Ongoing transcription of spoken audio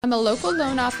I'm a local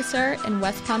loan officer in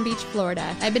West Palm Beach,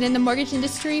 Florida. I've been in the mortgage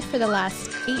industry for the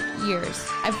last 8 years.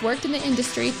 I've worked in the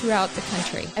industry throughout the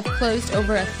country. I've closed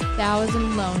over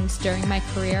 1,000 loans during my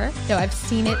career, so I've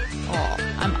seen it all.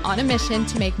 I'm on a mission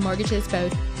to make mortgages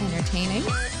both entertaining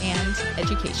and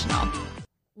educational.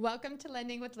 Welcome to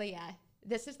Lending with Leah.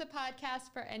 This is the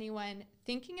podcast for anyone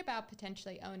thinking about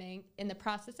potentially owning, in the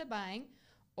process of buying,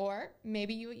 or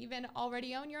maybe you even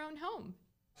already own your own home.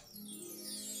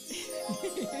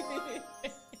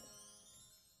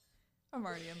 I'm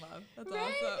already in love. That's right?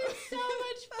 awesome. It's so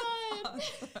much fun.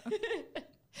 Awesome.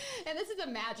 And this is a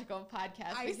magical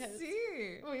podcast because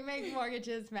we make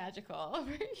mortgages magical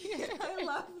over here. I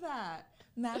love that.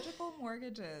 Magical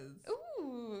mortgages.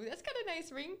 Ooh, that's got a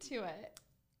nice ring to it.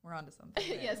 We're onto something.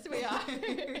 Yes, we are.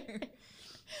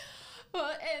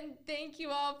 Well, and thank you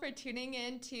all for tuning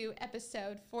in to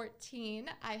episode 14.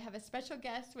 I have a special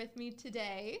guest with me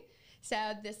today. So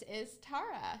this is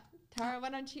Tara. Tara,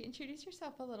 why don't you introduce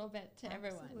yourself a little bit to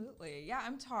everyone? Absolutely. Yeah,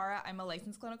 I'm Tara. I'm a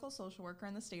licensed clinical social worker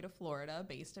in the state of Florida,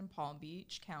 based in Palm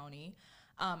Beach County.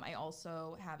 I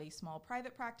also have a small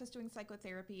private practice doing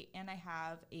psychotherapy, and I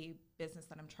have a business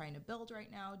that I'm trying to build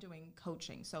right now doing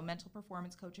coaching, so mental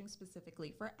performance coaching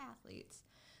specifically for athletes.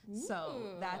 Ooh.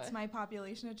 So that's my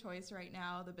population of choice right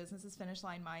now. The business is Finish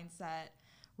Line Mindset.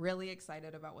 Really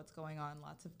excited about what's going on.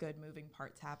 Lots of good moving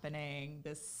parts happening.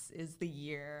 This is the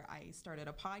year. I started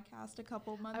a podcast a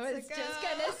couple months ago. I was just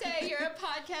going to say, you're a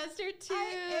podcaster too.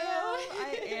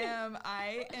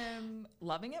 I am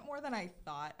loving it more than I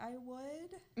thought I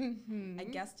would. Mm-hmm. I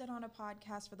guested on a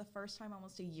podcast for the first time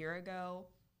almost a year ago.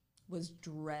 Was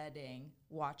dreading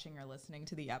watching or listening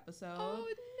to the episode. Oh,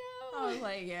 no. I was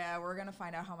like, yeah, we're going to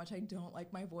find out how much I don't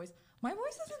like my voice. My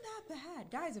voice isn't that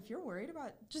bad. Guys, if you're worried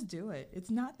about, just do it. It's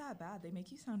not that bad. They make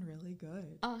you sound really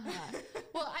good. Uh-huh.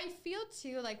 Well, I feel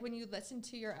too, like when you listen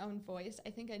to your own voice, I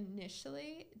think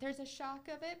initially there's a shock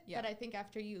of it. Yeah. But I think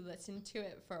after you listen to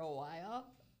it for a while,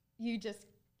 you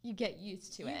get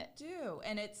used to it. You do.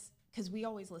 And it's because we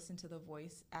always listen to the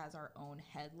voice as our own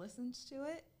head listens to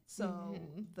it. So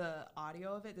the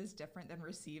audio of it is different than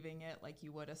receiving it like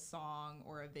you would a song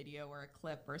or a video or a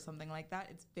clip or something like that.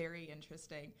 It's very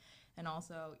interesting. And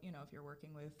also, you know, if you're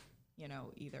working with, you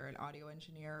know, either an audio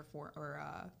engineer or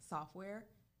software,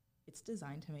 it's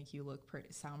designed to make you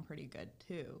sound pretty good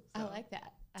too. So I like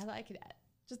that.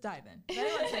 Just dive in. If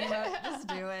anyone's thinking about it, just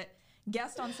do it.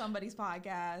 Guest on somebody's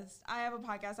podcast. I have a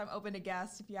podcast. I'm open to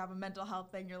guests if you have a mental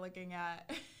health thing you're looking at.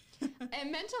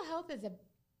 And mental health is a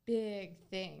big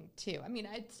thing too. I mean,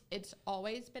 it's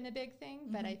always been a big thing,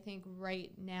 but I think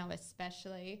right now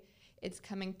especially it's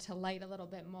coming to light a little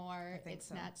bit more.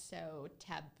 It's not so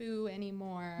taboo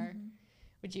anymore.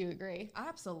 Would you agree?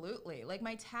 Absolutely. Like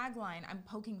my tagline, I'm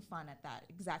poking fun at that,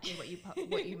 exactly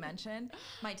what you mentioned.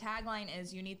 My tagline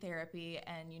is you need therapy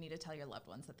and you need to tell your loved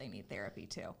ones that they need therapy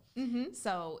too.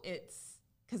 So it's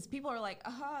because people are like,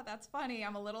 that's funny.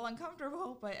 I'm a little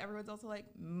uncomfortable, but everyone's also like,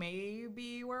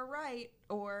 maybe we're right.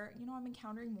 Or, you know, I'm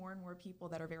encountering more and more people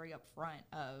that are very upfront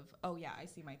of, oh yeah, I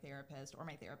see my therapist, or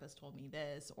my therapist told me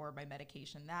this, or my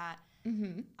medication that.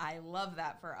 I love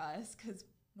that for us because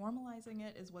normalizing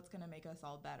it is what's going to make us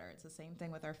all better. It's the same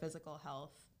thing with our physical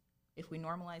health. If we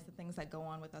normalize the things that go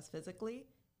on with us physically,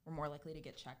 we're more likely to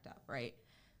get checked up, right?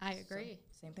 I agree.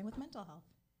 So, same thing with mental health.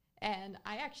 And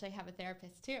I actually have a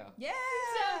therapist too. Yeah.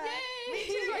 So yay! Me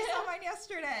too. I saw mine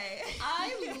yesterday.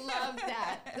 I love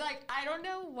that. Like, I don't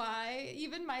know why.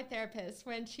 Even my therapist,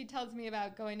 when she tells me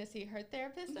about going to see her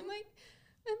therapist, I'm like,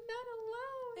 I'm not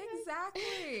alone.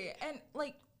 Exactly. And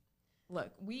like, look,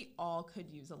 we all could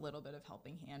use a little bit of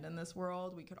helping hand in this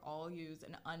world. We could all use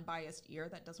an unbiased ear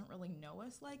that doesn't really know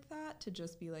us like that to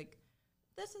just be like,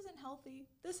 this isn't healthy.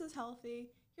 This is healthy.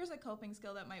 Here's a coping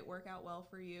skill that might work out well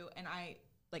for you. And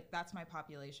that's my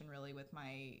population really with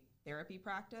my therapy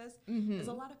practice. There's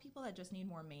a lot of people that just need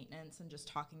more maintenance and just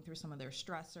talking through some of their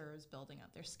stressors, building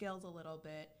up their skills a little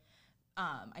bit.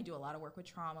 I do a lot of work with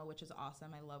trauma, which is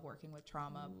awesome. I love working with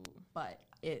trauma, but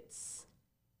it's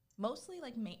mostly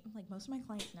like most of my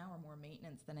clients now are more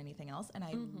maintenance than anything else. And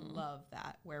I love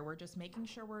that, where we're just making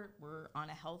sure we're on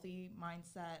a healthy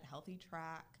mindset, healthy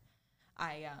track.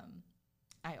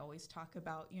 I always talk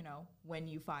about, you know, when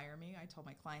you fire me. I told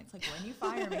my clients, like, when you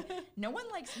fire me. No one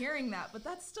likes hearing that, but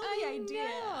that's still the idea.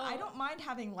 I don't mind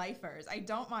having lifers. I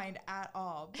don't mind at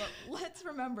all. But let's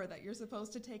remember that you're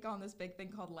supposed to take on this big thing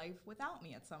called life without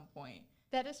me at some point.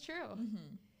 That is true.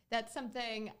 That's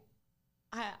something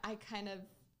I kind of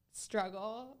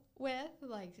struggle with.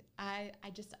 Like, I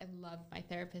love my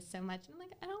therapist so much. I'm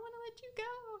like, I don't want to let you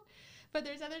go. But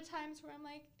there's other times where I'm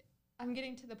like, I'm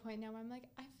getting to the point now where I'm like,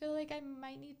 I feel like I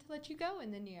might need to let you go in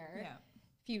the near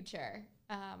future.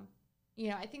 You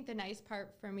know, I think the nice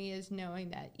part for me is knowing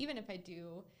that even if I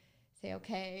do say,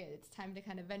 okay, it's time to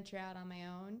kind of venture out on my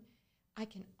own, I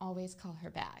can always call her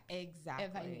back. Exactly.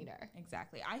 If I need her.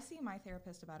 Exactly. I see my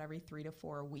therapist about every 3 to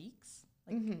 4 weeks.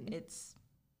 Like it's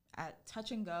at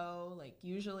touch and go. Like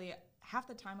usually half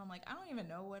the time I'm like, I don't even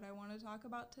know what I want to talk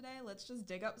about today. Let's just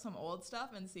dig up some old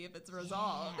stuff and see if it's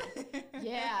resolved.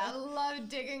 Yeah, I love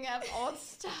digging up old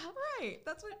stuff. Right.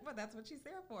 That's what she's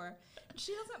there for.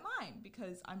 She doesn't mind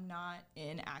because I'm not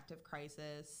in active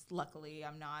crisis. Luckily,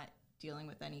 I'm not dealing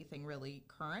with anything really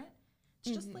current.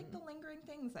 It's just like the lingering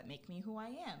things that make me who I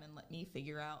am and let me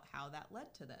figure out how that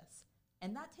led to this.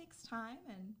 And that takes time,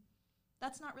 and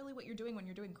that's not really what you're doing when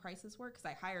you're doing crisis work, because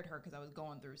I hired her because I was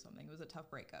going through something. It was a tough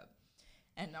breakup.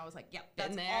 And I was like, yep,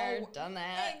 that's been there, all. Done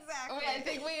that. Exactly. I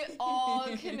think we all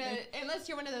can, unless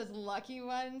you're one of those lucky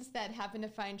ones that happen to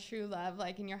find true love,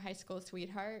 like in your high school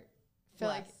sweetheart. Feel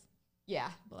like,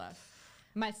 yeah, Bless.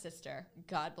 my sister,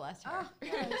 God bless her. Oh,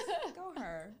 yes, go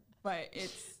her. But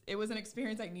it was an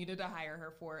experience I needed to hire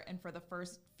her for. And for the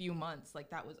first few months, like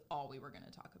that was all we were going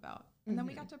to talk about. And then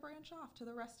we got to branch off to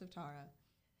the rest of Tara.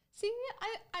 See,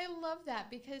 I love that,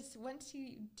 because once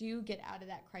you do get out of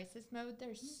that crisis mode,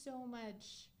 there's so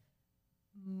much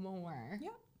more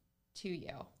to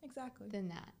you Exactly. than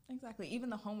that. Exactly. Even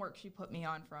the homework she put me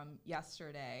on from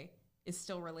yesterday is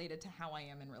still related to how I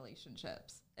am in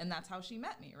relationships. And that's how she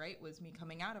met me, right? Was me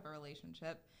coming out of a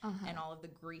relationship and all of the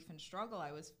grief and struggle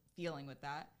I was feeling with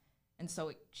that. And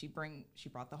so she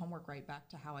brought the homework right back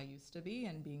to how I used to be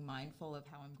and being mindful of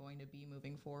how I'm going to be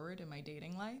moving forward in my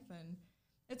dating life. And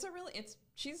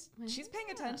she's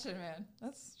paying attention, man.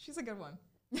 She's a good one.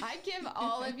 I give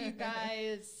all of you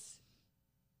guys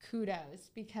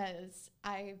kudos, because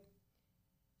I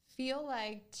feel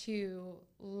like to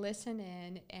listen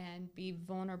in and be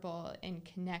vulnerable and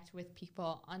connect with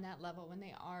people on that level when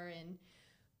they are in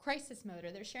crisis mode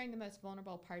or they're sharing the most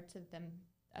vulnerable parts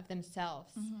of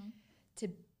themselves, to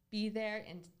be there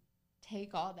and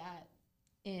take all that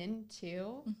in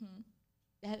too.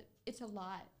 That it's a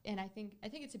lot, and I think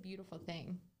it's a beautiful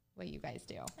thing what you guys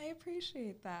do. I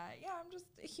appreciate that. Yeah, I'm just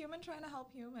a human trying to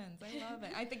help humans. I love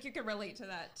it. I think you can relate to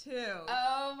that too.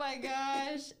 Oh my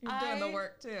gosh. You're doing the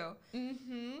work too.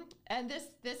 And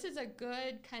this is a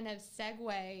good kind of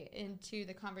segue into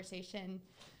the conversation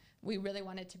we really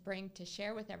wanted to bring to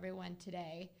share with everyone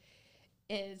today,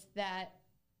 is that,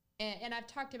 and I've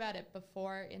talked about it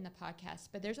before in the podcast,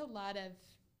 but there's a lot of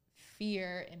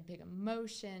fear and big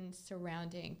emotions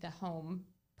surrounding the home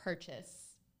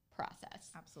purchase process.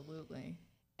 Absolutely.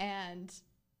 And,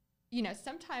 you know,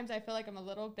 sometimes I feel like I'm a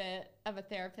little bit of a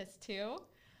therapist too.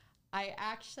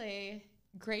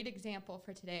 Great example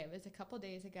for today. It was a couple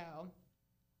days ago,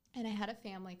 and I had a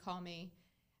family call me,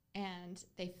 and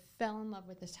they fell in love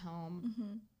with this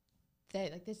home.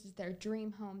 This is their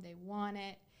dream home. They want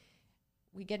it.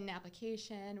 We get an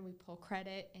application, we pull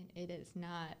credit, and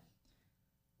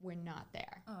we're not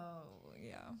there. Oh,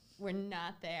 yeah. We're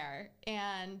not there.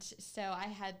 And so I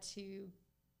had to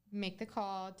make the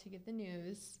call to give the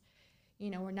news.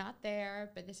 You know, we're not there,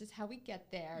 but this is how we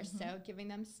get there. So giving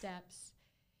them steps.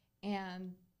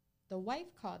 And the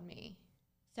wife called me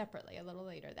separately a little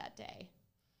later that day.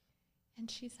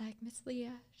 And she's like, Miss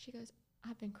Leah, she goes,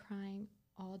 I've been crying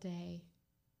all day.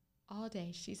 All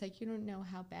day. She's like, you don't know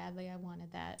how badly I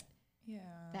wanted that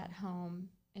home.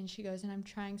 And she goes, and I'm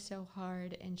trying so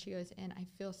hard. And she goes, and I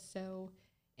feel so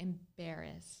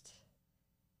embarrassed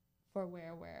for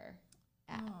where we're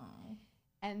at. Oh.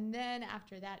 And then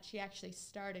after that, she actually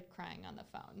started crying on the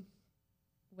phone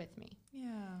with me.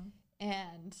 Yeah.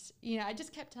 And, you know, I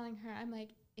just kept telling her, I'm like,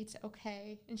 it's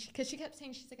okay. And because she kept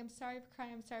saying, she's like, I'm sorry for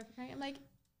crying. I'm sorry for crying. I'm like,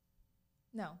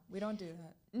 no, we don't do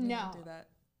that. We don't do that.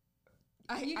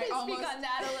 You can speak on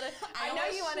that a little. I know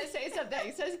you want to say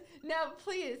something. So no,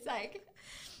 please, like,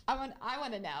 I want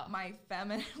to know.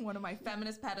 One of my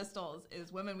feminist pedestals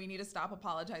is women. We need to stop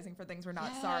apologizing for things we're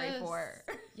not sorry for.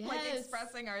 Like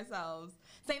expressing ourselves.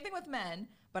 Same thing with men,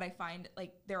 but I find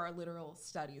like there are literal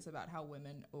studies about how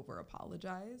women over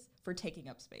apologize for taking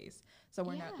up space. So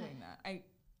we're not doing that. I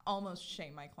almost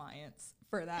shame my clients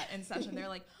for that in session. They're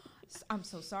like, I'm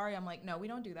so sorry. I'm like, no, we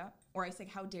don't do that. Or I say,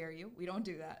 how dare you? We don't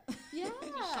do that. Yeah.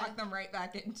 Shock them right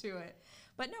back into it.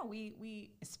 But no,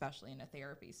 we especially in a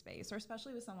therapy space, or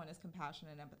especially with someone as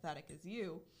compassionate and empathetic as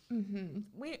you,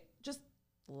 we just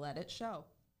let it show.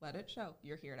 Let it show.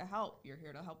 You're here to help. You're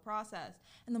here to help process.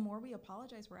 And the more we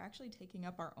apologize, we're actually taking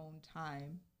up our own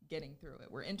time getting through it.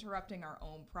 We're interrupting our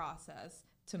own process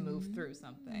to move through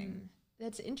something.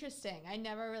 That's interesting. I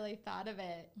never really thought of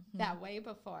it that way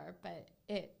before, but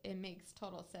it makes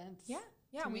total sense. Yeah.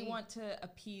 Yeah, to we me. want to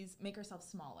make ourselves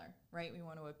smaller, right? We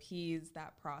want to appease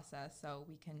that process so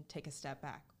we can take a step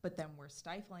back. But then we're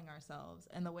stifling ourselves.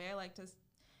 And the way I like to,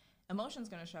 emotion's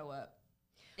going to show up.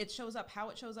 It shows up how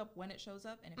it shows up, when it shows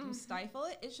up. And if you stifle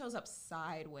it, it shows up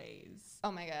sideways.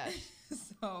 Oh my gosh.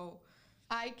 So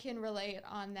I can relate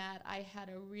on that. I had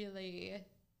a really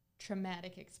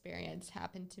traumatic experience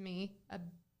happen to me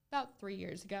about 3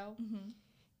 years ago.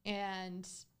 And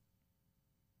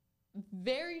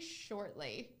very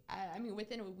shortly, I mean,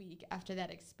 within a week after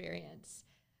that experience,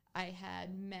 I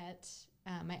had met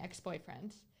my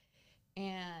ex-boyfriend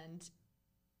and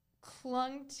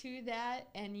clung to that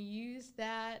and used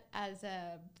that as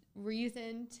a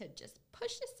reason to just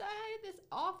push aside this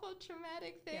awful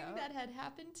traumatic thing that had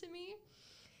happened to me.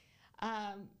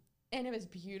 And it was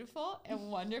beautiful and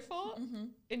wonderful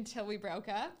until we broke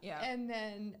up. Yeah. And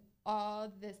then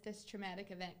all this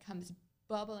traumatic event comes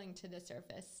bubbling to the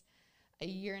surface a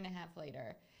year and a half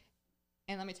later.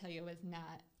 And let me tell you,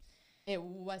 it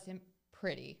wasn't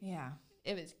pretty. yeah,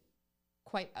 It was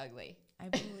quite ugly. I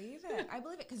believe it. I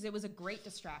believe it because it was a great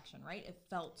distraction, right? It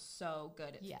felt so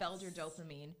good. It filled your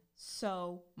dopamine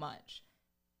so much.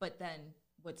 But then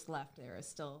what's left there is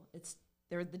still,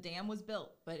 the dam was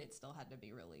built, but it still had to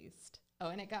be released. Oh,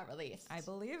 and it got released. I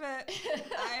believe it.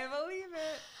 I believe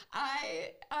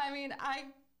it. I mean,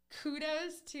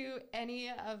 kudos to any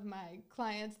of my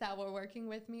clients that were working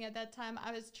with me at that time.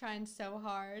 I was trying so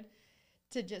hard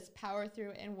to just power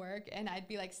through and work, and I'd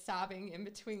be like sobbing in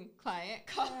between client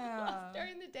calls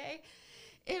during the day.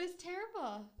 It was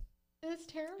terrible. It was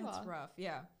terrible. It's rough.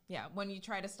 Yeah. Yeah. When you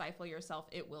try to stifle yourself,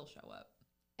 it will show up.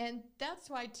 And that's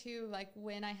why too, like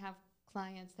when I have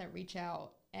clients that reach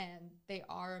out and they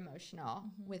are emotional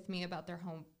with me about their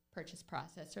home purchase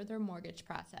process or their mortgage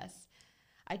process,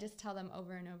 I just tell them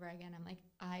over and over again, I'm like,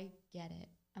 I get it.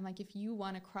 I'm like, if you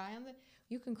want to cry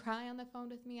you can cry on the phone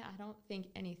with me. I don't think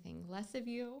anything less of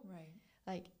you. Right.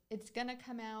 Like, it's going to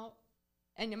come out,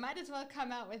 and you might as well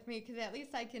come out with me because at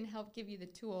least I can help give you the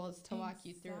tools to walk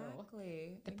you through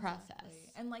the process.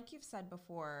 And like you've said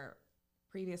before,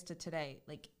 previous to today,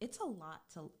 like it's a lot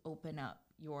to open up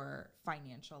your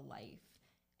financial life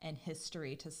and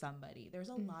history to somebody. There's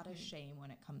a lot of shame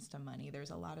when it comes to money.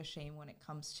 There's a lot of shame when it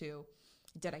comes to,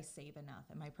 did I save enough?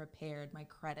 Am I prepared? My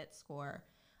credit score?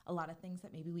 A lot of things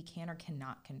that maybe we can or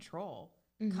cannot control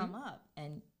come up.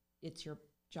 And it's your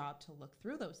job to look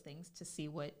through those things to see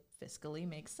what fiscally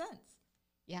makes sense.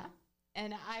 Yeah.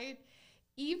 And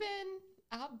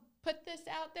I'll put this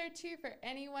out there too for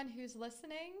anyone who's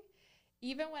listening.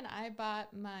 Even when I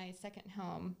bought my second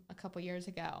home a couple years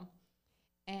ago,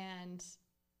 and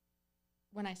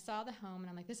when I saw the home and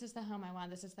I'm like, this is the home I want,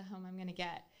 this is the home I'm going to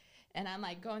get. And I'm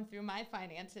like going through my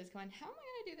finances going, how am I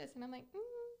going to do this? And I'm like,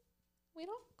 we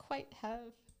don't quite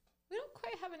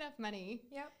have enough money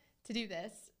to do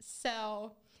this.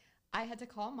 So I had to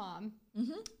call Mom.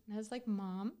 And I was like,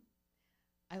 Mom,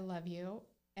 I love you.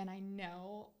 And I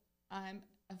know I'm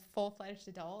a full-fledged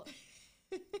adult.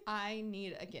 I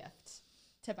need a gift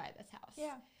to buy this house.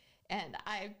 Yeah. And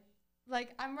I'm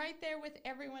right there with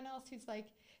everyone else who's like,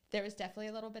 there was definitely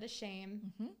a little bit of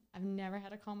shame. I've never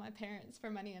had to call my parents for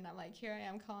money. And I'm like, here I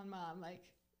am calling Mom. Like,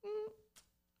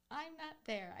 I'm not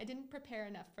there. I didn't prepare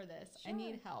enough for this. I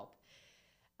need help.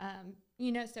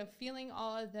 So feeling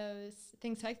all of those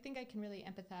things. So I think I can really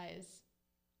empathize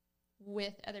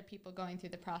with other people going through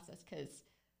the process because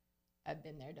I've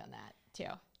been there, done that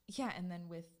too. Yeah. And then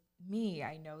with me,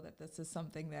 I know that this is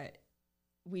something that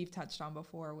we've touched on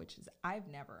before, which is I've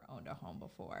never owned a home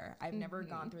before. I've never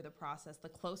gone through the process. The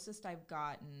closest I've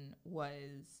gotten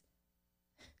was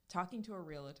talking to a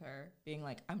realtor, being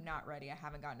like, I'm not ready. I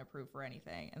haven't gotten approved for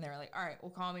anything. And they're like, all right, well,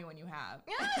 call me when you have.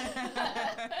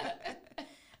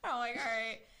 I'm like, all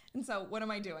right. And so what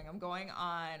am I doing? I'm going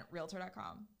on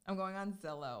realtor.com. I'm going on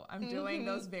Zillow. I'm doing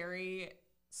those very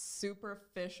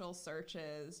superficial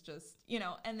searches, just,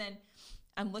 and then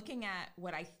I'm looking at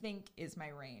what I think is my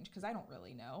range because I don't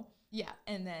really know. Yeah.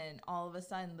 And then all of a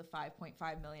sudden the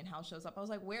 5.5 million house shows up. I was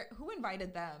like, who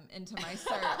invited them into my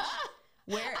search?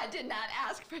 I did not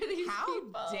ask for these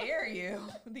people. How dare you?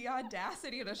 The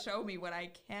audacity to show me what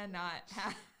I cannot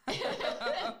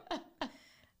have.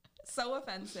 So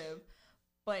offensive.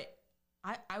 But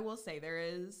I will say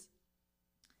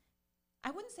I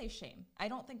wouldn't say shame. I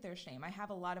don't think there's shame. I have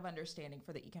a lot of understanding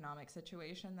for the economic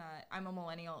situation that I'm a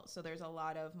millennial, so there's a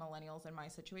lot of millennials in my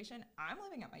situation. I'm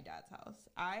living at my dad's house.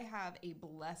 I have a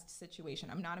blessed situation.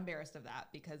 I'm not embarrassed of that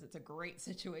because it's a great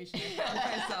situation I found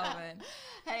myself in.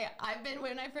 Hey,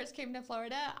 when I first came to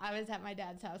Florida, I was at my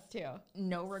dad's house too.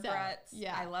 No regrets. So,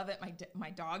 yeah. I love it.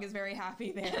 My dog is very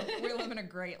happy there. We're living a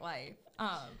great life.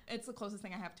 It's the closest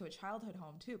thing I have to a childhood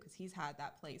home too, because he's had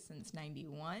that place since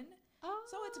 91. Oh.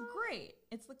 So it's great.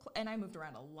 And I moved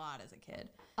around a lot as a kid.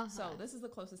 So this is the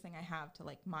closest thing I have to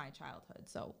like my childhood.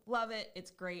 So love it. It's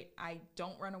great. I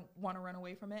don't want to run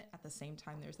away from it. At the same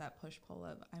time, there's that push pull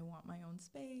of I want my own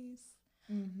space.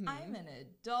 Mm-hmm. I'm an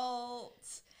adult.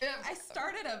 I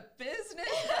started a business.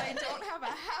 I don't have a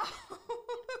house.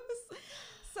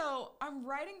 So I'm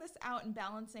writing this out and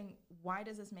balancing, why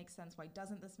does this make sense? Why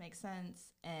doesn't this make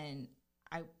sense? And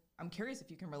I'm curious if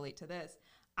you can relate to this.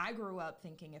 I grew up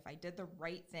thinking if I did the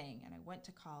right thing and I went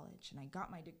to college and I got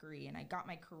my degree and I got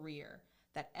my career,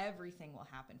 that everything will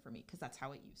happen for me, because that's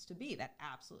how it used to be. That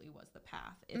absolutely was the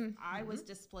path. If I was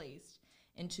displaced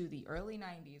into the early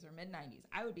 90s or mid 90s,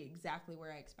 I would be exactly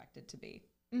where I expected to be.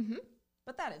 Mm-hmm.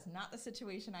 But that is not the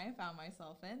situation I have found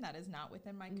myself in. That is not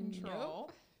within my control.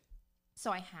 Nope. So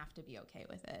I have to be okay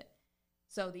with it.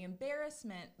 So the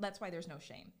embarrassment, that's why there's no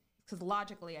shame, because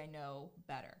logically I know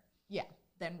better. Yeah.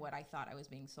 Than what I thought I was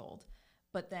being sold.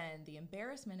 But then the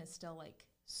embarrassment is still like,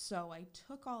 so I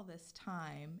took all this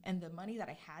time and the money that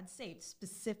I had saved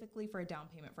specifically for a down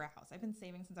payment for a house. I've been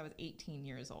saving since I was 18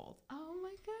 years old. Oh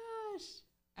my gosh.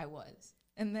 I was.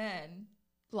 And then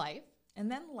life.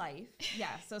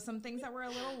 Yeah. So some things that were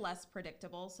a little less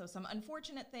predictable. So some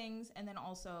unfortunate things. And then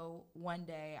also one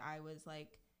day I was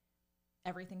like,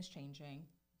 everything's changing.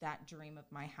 That dream of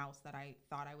my house that I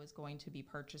thought I was going to be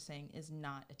purchasing is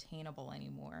not attainable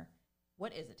anymore.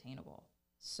 What is attainable?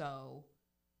 So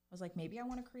I was like, maybe I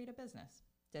want to create a business.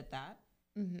 Did that.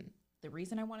 Mm-hmm. The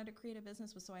reason I wanted to create a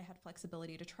business was so I had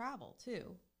flexibility to travel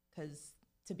too. Because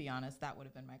to be honest, that would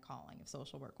have been my calling. If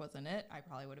social work wasn't it, I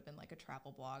probably would have been like a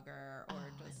travel blogger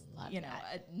or just,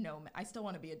 a nomad. I still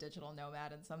want to be a digital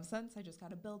nomad in some sense. I just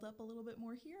got to build up a little bit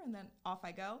more here and then off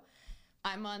I go.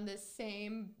 I'm on the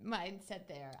same mindset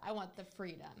there. I want the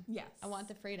freedom. Yes. I want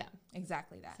the freedom.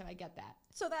 Exactly that. So I get that.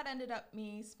 So that ended up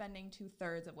me spending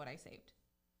 2/3 of what I saved.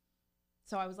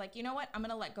 So I was like, you know what? I'm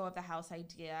going to let go of the house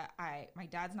idea. My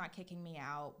dad's not kicking me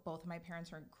out. Both of my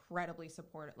parents are incredibly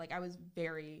supportive. Like I was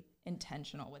very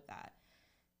intentional with that.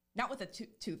 Not with the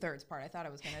 2/3 part. I thought I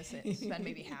was going to spend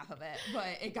maybe half of it,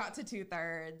 but it got to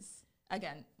 2/3.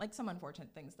 Again, like some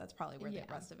unfortunate things. That's probably where the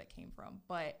rest of it came from.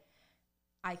 But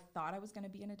I thought I was going to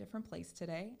be in a different place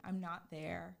today. I'm not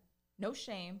there. No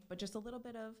shame, but just a little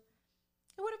bit of,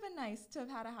 it would have been nice to have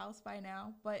had a house by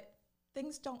now, but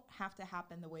things don't have to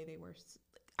happen the way they were.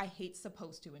 I hate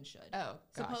supposed to and should. Oh,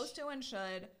 gosh. Supposed to and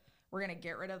should. We're going to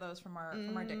get rid of those from our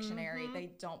dictionary.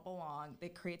 They don't belong.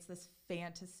 It creates this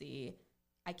fantasy.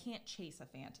 I can't chase a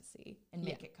fantasy and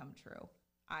make it come true.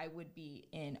 I would be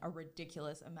in a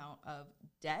ridiculous amount of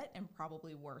debt and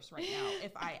probably worse right now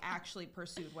if I actually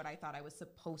pursued what I thought I was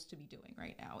supposed to be doing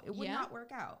right now. It would not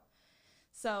work out.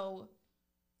 So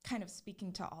kind of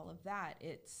speaking to all of that,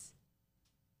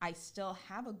 I still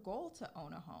have a goal to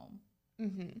own a home,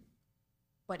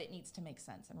 but it needs to make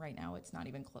sense. And right now it's not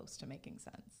even close to making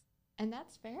sense. And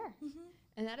that's fair.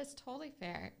 And that is totally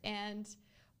fair. And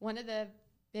one of the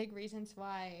big reasons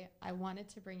why I wanted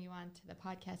to bring you on to the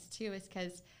podcast too is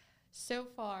because so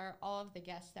far all of the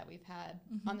guests that we've had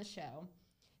on the show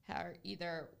are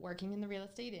either working in the real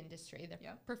estate industry,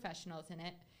 they're professionals in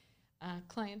it,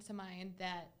 clients of mine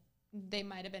that they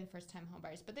might have been first-time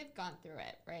homebuyers, but they've gone through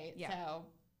it, right? Yeah. So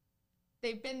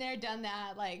they've been there, done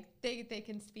that, like they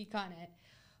can speak on it.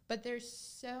 But there's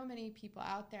so many people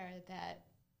out there that,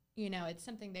 it's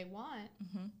something they want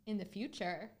in the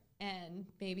future. And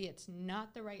maybe it's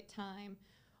not the right time,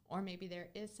 or maybe there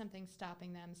is something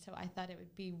stopping them. So I thought it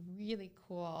would be really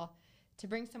cool to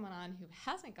bring someone on who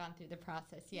hasn't gone through the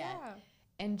process yet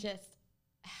and just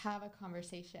have a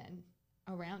conversation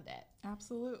around it.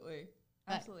 Absolutely.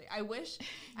 Absolutely. I wish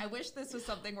this was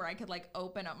something where I could like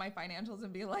open up my financials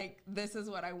and be like, this is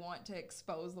what I want to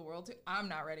expose the world to. I'm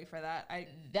not ready for that.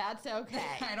 That's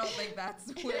okay. I don't think that's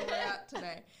where we're at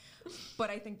today. But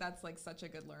I think that's like such a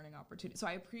good learning opportunity. So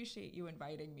I appreciate you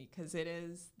inviting me, because it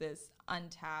is this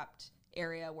untapped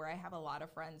area where I have a lot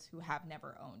of friends who have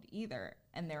never owned either,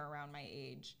 and they're around my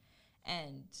age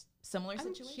and similar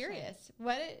situation. I'm curious,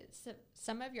 what is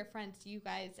some of your friends, do you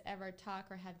guys ever talk,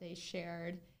 or have they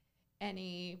shared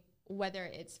any, whether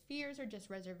it's fears or just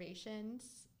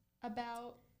reservations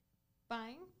about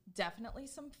buying? Definitely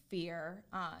some fear.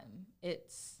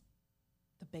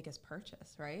 the biggest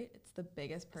purchase, right? It's the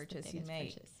biggest purchase you biggest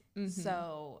make. purchase. Mm-hmm.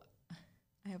 So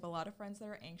I have a lot of friends that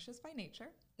are anxious by nature.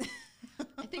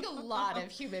 I think a lot of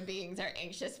human beings are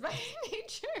anxious by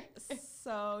nature.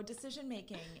 So decision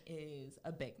making is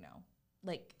a big no.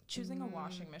 Like choosing a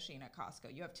washing machine at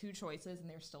Costco, you have two choices and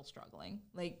they're still struggling.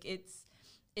 Like it's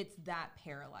that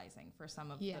paralyzing for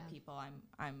some of the people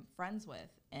I'm friends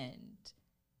with, and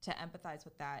to empathize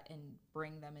with that and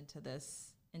bring them into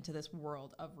this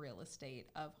world of real estate,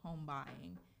 of home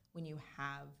buying, when you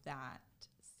have that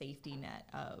safety net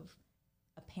of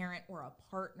a parent or a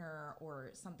partner or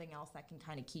something else that can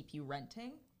kind of keep you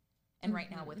renting. And right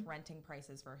now with renting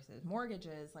prices versus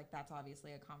mortgages, like that's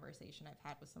obviously a conversation I've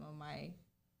had with some of my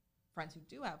friends who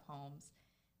do have homes,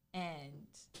 and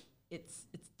it's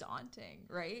daunting,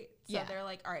 right? So they're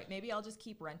like, all right, maybe I'll just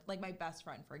keep rent. Like my best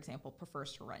friend, for example,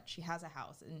 prefers to rent. She has a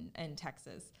house in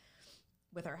Texas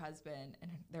with her husband,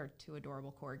 and they're two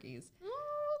adorable corgis.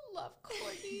 Oh, love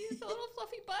corgis, the little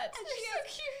fluffy butts. And They're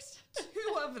she so cute.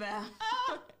 Two of them.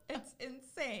 It's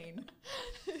insane.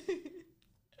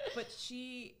 But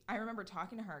I remember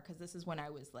talking to her because this is when I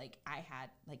was like,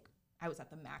 I was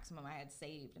at the maximum I had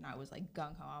saved, and I was like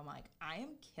gung ho. I'm like, I am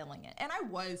killing it. And I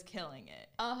was killing it.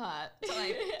 So I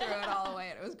threw it all away,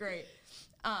 and it was great.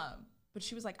 But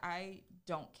she was like, I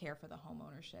don't care for the home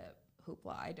ownership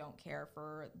hoopla. I don't care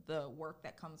for the work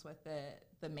that comes with it,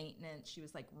 the maintenance. She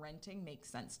was like, renting makes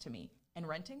sense to me. And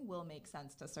renting will make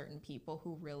sense to certain people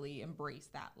who really embrace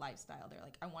that lifestyle. They're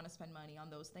like, I want to spend money on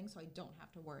those things so I don't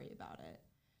have to worry about it.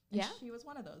 And she was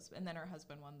one of those. And then her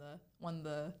husband won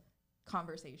the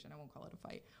conversation. I won't call it a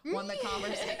fight. Won the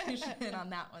conversation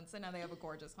on that one. So now they have a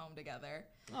gorgeous home together.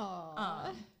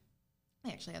 Aww.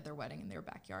 They actually had their wedding in their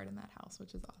backyard in that house,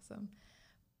 which is awesome.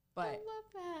 But I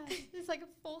love that. It's like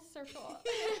a full circle.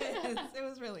 It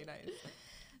was really nice.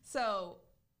 So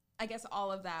I guess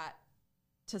all of that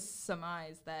to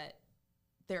surmise that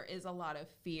there is a lot of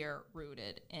fear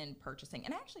rooted in purchasing.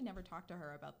 And I actually never talked to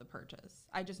her about the purchase.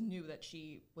 I just knew that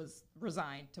she was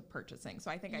resigned to purchasing. So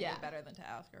I think I did better than to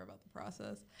ask her about the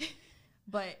process.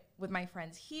 But with my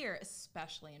friends here,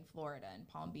 especially in Florida and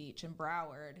Palm Beach and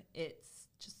Broward,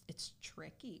 it's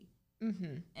tricky.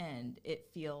 Mm-hmm. And it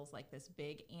feels like this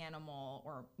big animal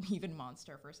or even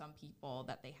monster for some people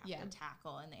that they have to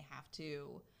tackle, and they have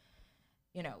to,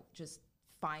 just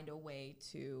find a way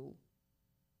to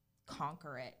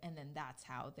conquer it. And then that's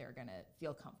how they're going to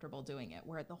feel comfortable doing it,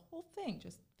 where the whole thing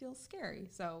just feels scary.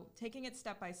 So taking it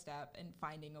step by step and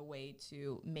finding a way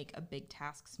to make a big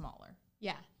task smaller.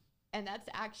 Yeah. And that's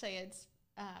actually,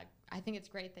 I think it's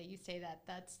great that you say that.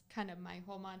 That's kind of my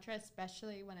whole mantra,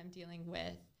 especially when I'm dealing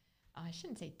with, I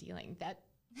shouldn't say dealing, that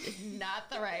is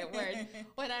not the right word.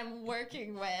 When I'm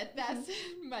working with, that's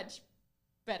much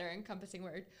better encompassing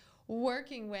word.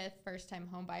 Working with first-time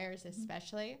home buyers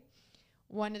especially,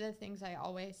 one of the things I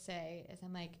always say is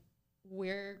I'm like,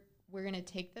 we're going to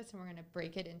take this and we're going to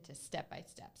break it into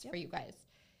step-by-steps for you guys.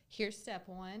 Here's step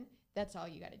 1. That's all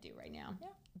you got to do right now. Yeah.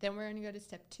 Then we're going to go to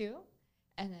step 2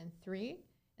 and then 3.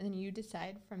 And then you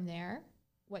decide from there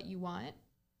what you want.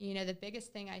 The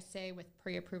biggest thing I say with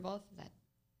pre-approvals is that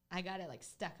I got it like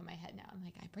stuck in my head now. I'm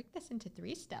like, I break this into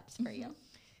 3 steps for you.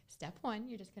 Step 1,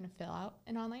 you're just going to fill out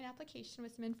an online application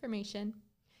with some information.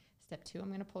 Step 2, I'm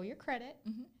going to pull your credit.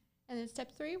 And then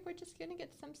step 3, we're just going to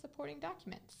get some supporting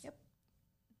documents. Yep.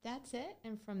 That's it.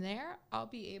 And from there, I'll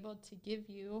be able to give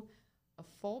you a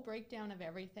full breakdown of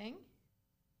everything,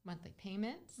 monthly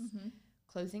payments,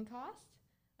 closing costs.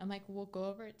 I'm like, we'll go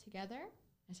over it together.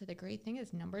 I said, the great thing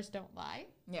is numbers don't lie.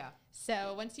 Yeah.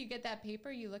 So once you get that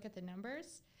paper, you look at the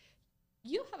numbers,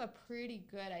 you'll have a pretty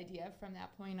good idea from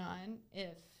that point on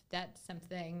if that's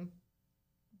something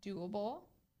doable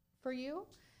for you.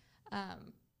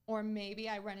 Or maybe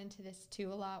I run into this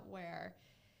too a lot, where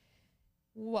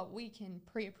what we can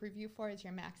pre-approve you for is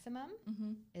your maximum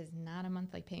is not a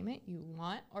monthly payment you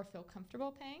want or feel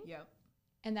comfortable paying. Yep.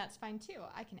 And that's fine too.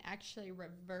 I can actually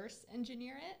reverse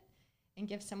engineer it and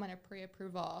give someone a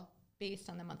pre-approval based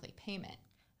on the monthly payment.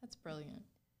 That's brilliant.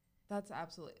 That's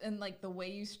absolutely, and like the way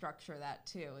you structure that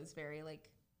too is very like,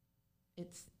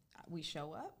 we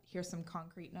show up, here's some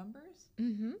concrete numbers,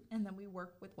 and then we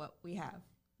work with what we have.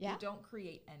 Yeah. We don't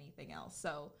create anything else.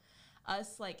 So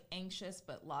us like anxious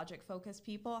but logic focused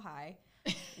people,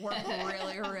 work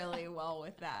really, really well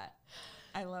with that.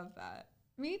 I love that.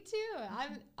 Me too.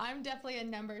 I'm definitely a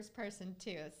numbers person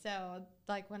too. So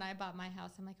like when I bought my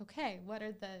house, I'm like, okay, what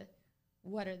are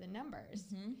the numbers?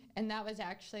 And that was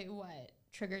actually what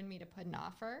triggered me to put an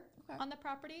offer on the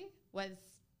property. Was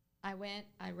I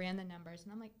ran the numbers,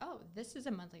 and I'm like, oh, this is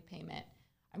a monthly payment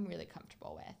I'm really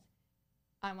comfortable with.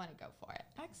 I want to go for it.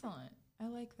 Excellent. I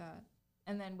like that.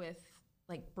 And then with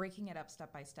like breaking it up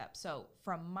step by step. So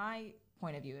from my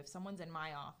point of view, if someone's in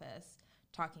my office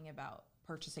talking about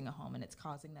purchasing a home and it's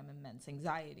causing them immense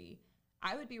anxiety,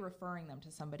 I would be referring them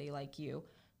to somebody like you.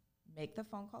 Make the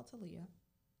phone call to Leah.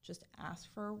 Just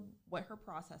ask for what her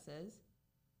process is,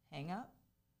 hang up,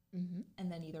 and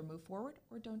then either move forward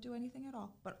or don't do anything at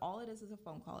all. But all it is a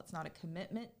phone call. It's not a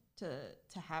commitment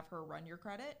to have her run your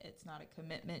credit. It's not a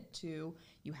commitment to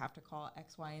you have to call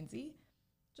X, Y, and Z.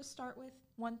 Just start with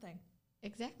one thing.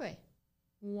 Exactly.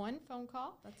 One phone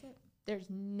call. That's it. There's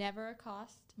never a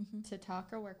cost to talk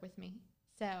or work with me.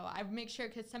 So I make sure,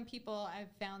 because some people,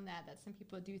 I've found that some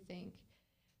people do think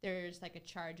there's like a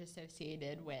charge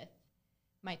associated with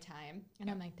my time. And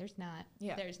I'm like, there's not.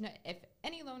 Yeah. There's no, if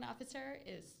any loan officer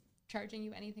is charging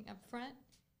you anything up front,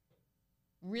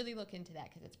 really look into that,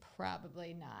 because it's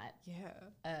probably not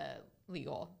a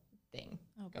legal thing.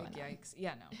 Oh, big yikes.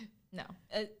 Yeah, no.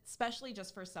 Especially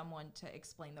just for someone to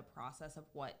explain the process of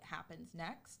what happens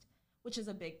next, which is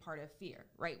a big part of fear,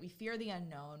 right? We fear the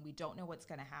unknown. We don't know what's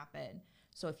going to happen.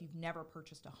 So if you've never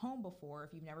purchased a home before,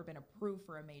 if you've never been approved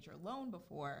for a major loan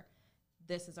before,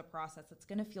 this is a process that's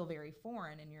going to feel very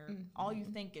foreign. And all you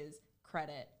think is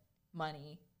credit,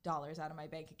 money, dollars out of my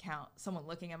bank account, someone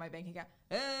looking at my bank account.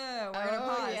 We're going to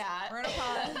pause. Yeah. We're going to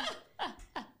pause.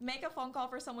 Make a phone call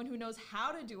for someone who knows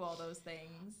how to do all those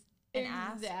things and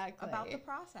ask about the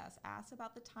process. Ask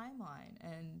about the timeline.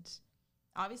 And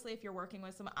obviously, if you're working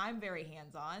with someone, I'm very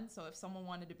hands-on. So if someone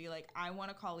wanted to be like, I want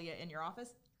to call Leah in your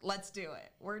office, let's do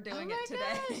it. We're doing it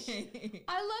today.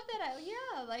 I love that.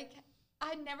 Yeah, like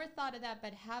I never thought of that,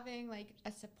 but having like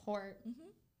a support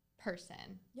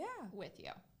person with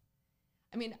you.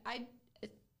 I mean, I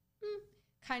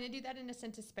kind of do that in a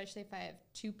sense, especially if I have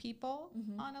two people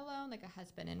on a loan, like a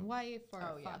husband and wife or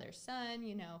a father, son,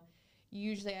 you know.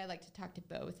 Usually I like to talk to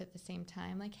both at the same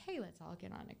time. Like, hey, let's all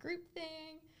get on a group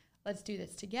thing. Let's do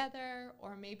this together.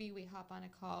 Or maybe we hop on a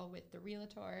call with the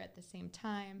realtor at the same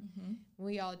time.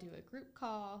 We all do a group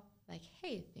call. Like,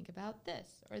 hey, think about this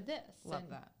or this. Love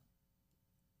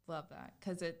that.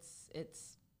 Because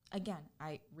it's, again,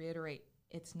 I reiterate,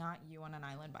 it's not you on an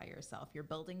island by yourself. You're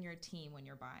building your team when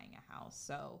you're buying a house.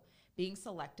 So being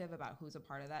selective about who's a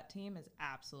part of that team is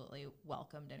absolutely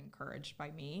welcomed and encouraged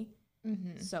by me.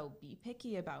 So be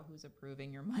picky about who's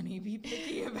approving your money. Be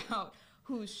picky about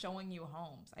who's showing you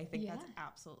homes. I think that's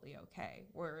absolutely okay.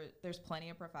 Where there's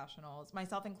plenty of professionals,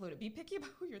 myself included. Be picky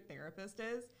about who your therapist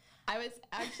is. I was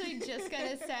actually just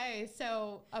going to say,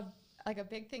 so a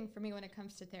big thing for me when it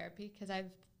comes to therapy, because I've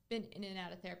been in and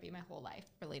out of therapy my whole life.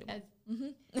 Relatable.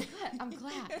 I'm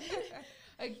glad.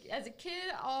 As a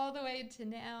kid all the way to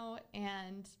now,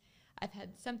 and I've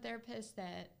had some therapists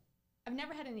that I've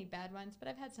never had any bad ones, but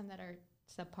I've had some that are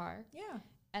subpar. Yeah.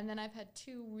 And then I've had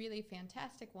two really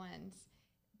fantastic ones.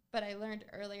 But I learned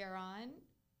earlier on,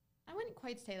 I wouldn't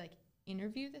quite say like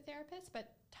interview the therapist,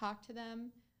 but talk to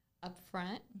them up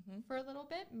front for a little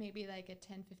bit, maybe like a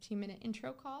 10, 15-minute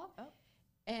intro call.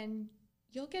 And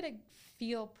you'll get a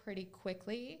feel pretty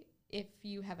quickly if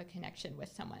you have a connection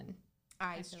with someone.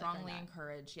 I strongly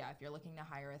encourage, if you're looking to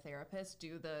hire a therapist,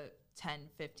 do the 10,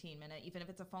 15 minute, even if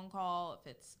it's a phone call, if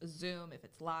it's a Zoom, if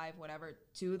it's live, whatever,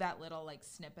 do that little like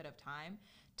snippet of time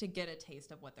to get a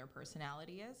taste of what their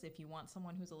personality is. If you want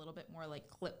someone who's a little bit more like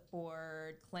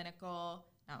clipboard, clinical,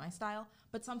 not my style,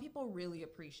 but some people really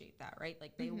appreciate that, right?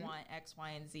 Like they want X, Y,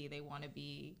 and Z. They want to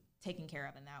be taken care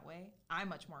of in that way. I'm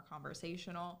much more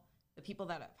conversational. The people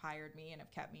that have hired me and have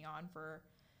kept me on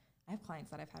I have clients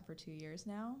that I've had for 2 years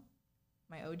now.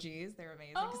 My OGs, they're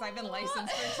amazing because I've been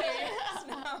licensed for 2 years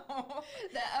now.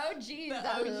 The OGs,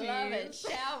 I love it.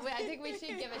 I think we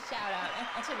should give a shout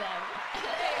out to them.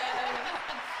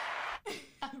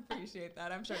 I appreciate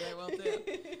that. I'm sure they will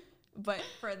too. But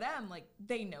for them, like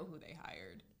they know who they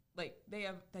hired. Like they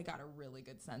got a really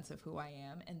good sense of who I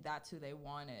am, and that's who they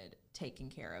wanted taking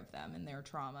care of them in their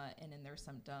trauma and in their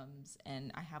symptoms.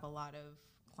 And I have a lot of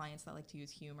clients that like to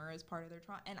use humor as part of their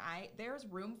trauma, and there's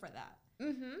room for that.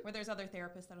 Where there's other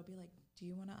therapists that'll be like, do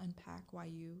you want to unpack why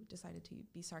you decided to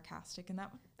be sarcastic in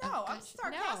that one? No, I'm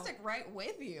sarcastic right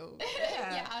with you.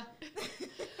 Yeah.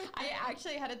 I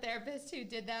actually had a therapist who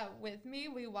did that with me.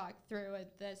 We walked through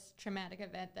this traumatic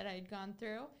event that I'd gone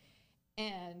through,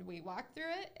 and we walked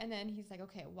through it, and then he's like,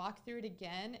 okay, walk through it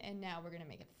again, and now we're going to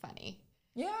make it funny.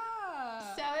 Yeah.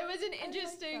 So it was an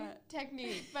interesting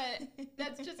technique, but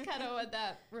that's just kind of what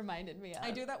that reminded me of.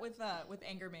 I do that with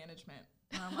anger management.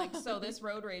 And I'm like, so this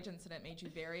road rage incident made you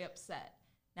very upset.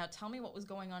 Now tell me what was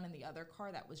going on in the other car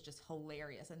that was just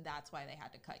hilarious, and that's why they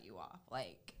had to cut you off.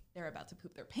 Like they're about to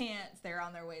poop their pants. They're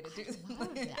on their way to do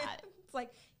that. It's like,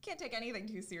 you can't take anything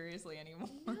too seriously anymore.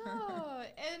 No,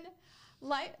 and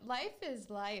Life is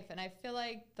life, and I feel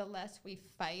like the less we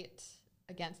fight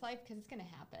against life, because it's going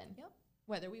to happen. Yep.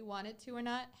 Whether we want it to or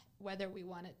not, whether we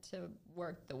want it to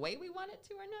work the way we want it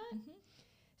to or not. Mm-hmm.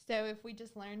 So if we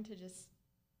just learn to just,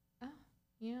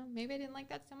 maybe I didn't like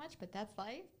that so much, but that's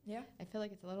life. Yeah. I feel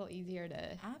like it's a little easier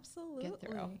to Absolutely. get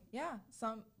through. Yeah.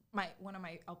 I'll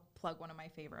plug one of my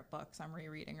favorite books I'm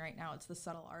rereading right now. It's The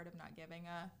Subtle Art of Not Giving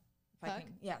a Fuck?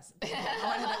 Yes.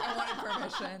 I wanted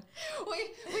permission.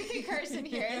 We can curse in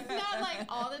here. It's not like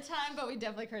all the time, but we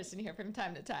definitely curse in here from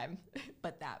time to time.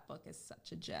 But that book is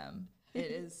such a gem.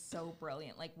 It is so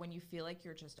brilliant. Like when you feel like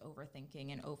you're just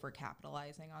overthinking and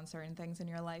overcapitalizing on certain things in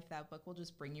your life, that book will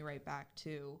just bring you right back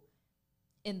to,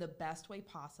 in the best way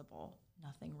possible,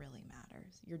 nothing really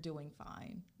matters. You're doing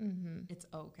fine. Mm-hmm. It's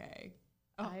okay.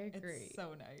 I agree. It's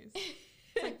so nice.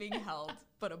 It's like being held,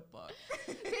 but a book.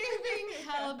 being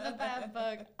held with that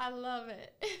book. I love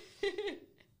it.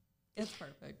 It's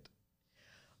perfect.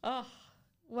 Oh,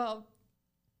 well,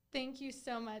 thank you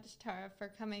so much, Tara, for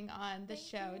coming on the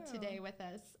show today with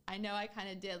us. I know I kind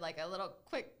of did like a little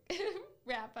quick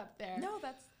wrap up there. No,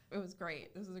 it was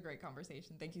great. This was a great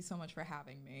conversation. Thank you so much for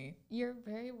having me. You're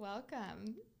very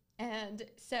welcome. And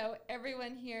so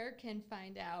everyone here can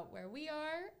find out where we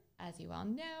are. As you all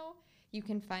know, you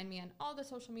can find me on all the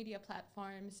social media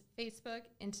platforms: Facebook,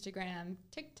 Instagram,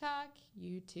 TikTok,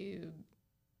 YouTube,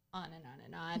 on and on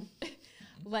and on.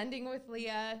 Lending with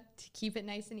Leah, to keep it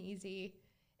nice and easy.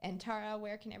 And Tara,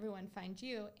 where can everyone find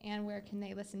you, and where can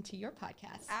they listen to your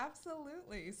podcast?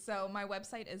 Absolutely. So my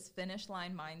website is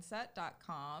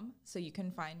finishlinemindset.com. So you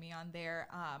can find me on there.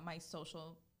 My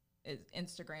social is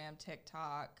Instagram,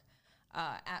 TikTok,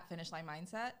 at Finishline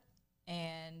Mindset.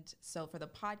 And so for the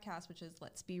podcast, which is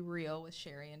Let's Be Real with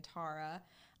Sherry and Tara,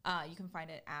 you can find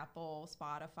it Apple,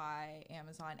 Spotify,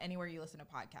 Amazon, anywhere you listen to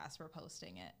podcasts, we're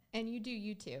posting it. And you do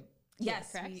YouTube.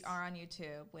 Yes, correct? we are on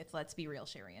YouTube with Let's Be Real,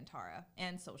 Sherry and Tara,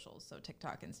 and socials. So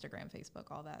TikTok, Instagram, Facebook,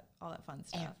 all that fun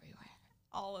stuff. Everywhere.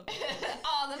 All of it.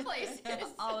 All the places.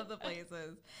 All of the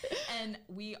places. And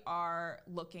we are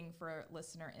looking for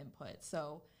listener input.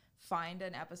 So find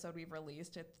an episode we've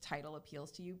released if the title appeals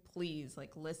to you. Please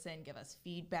listen, give us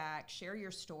feedback, share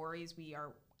your stories. We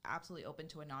are absolutely open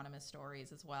to anonymous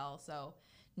stories as well. So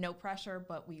no pressure,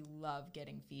 but we love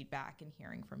getting feedback and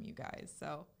hearing from you guys.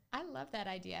 So I love that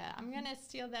idea. I'm going to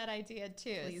steal that idea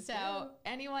too. Please so do.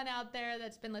 Anyone out there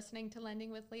that's been listening to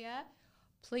Lending with Leah,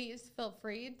 please feel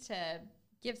free to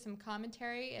give some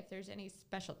commentary. If there's any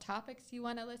special topics you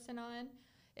want to listen on,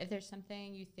 if there's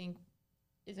something you think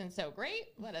isn't so great,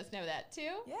 let us know that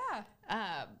too.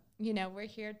 yeah. We're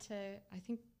here to, I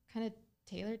think, kind of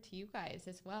tailor to you guys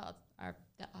as well,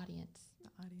 the audience.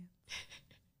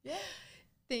 Yeah.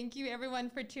 Thank you, everyone,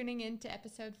 for tuning in to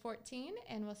episode 14,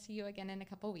 and we'll see you again in a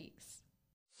couple weeks.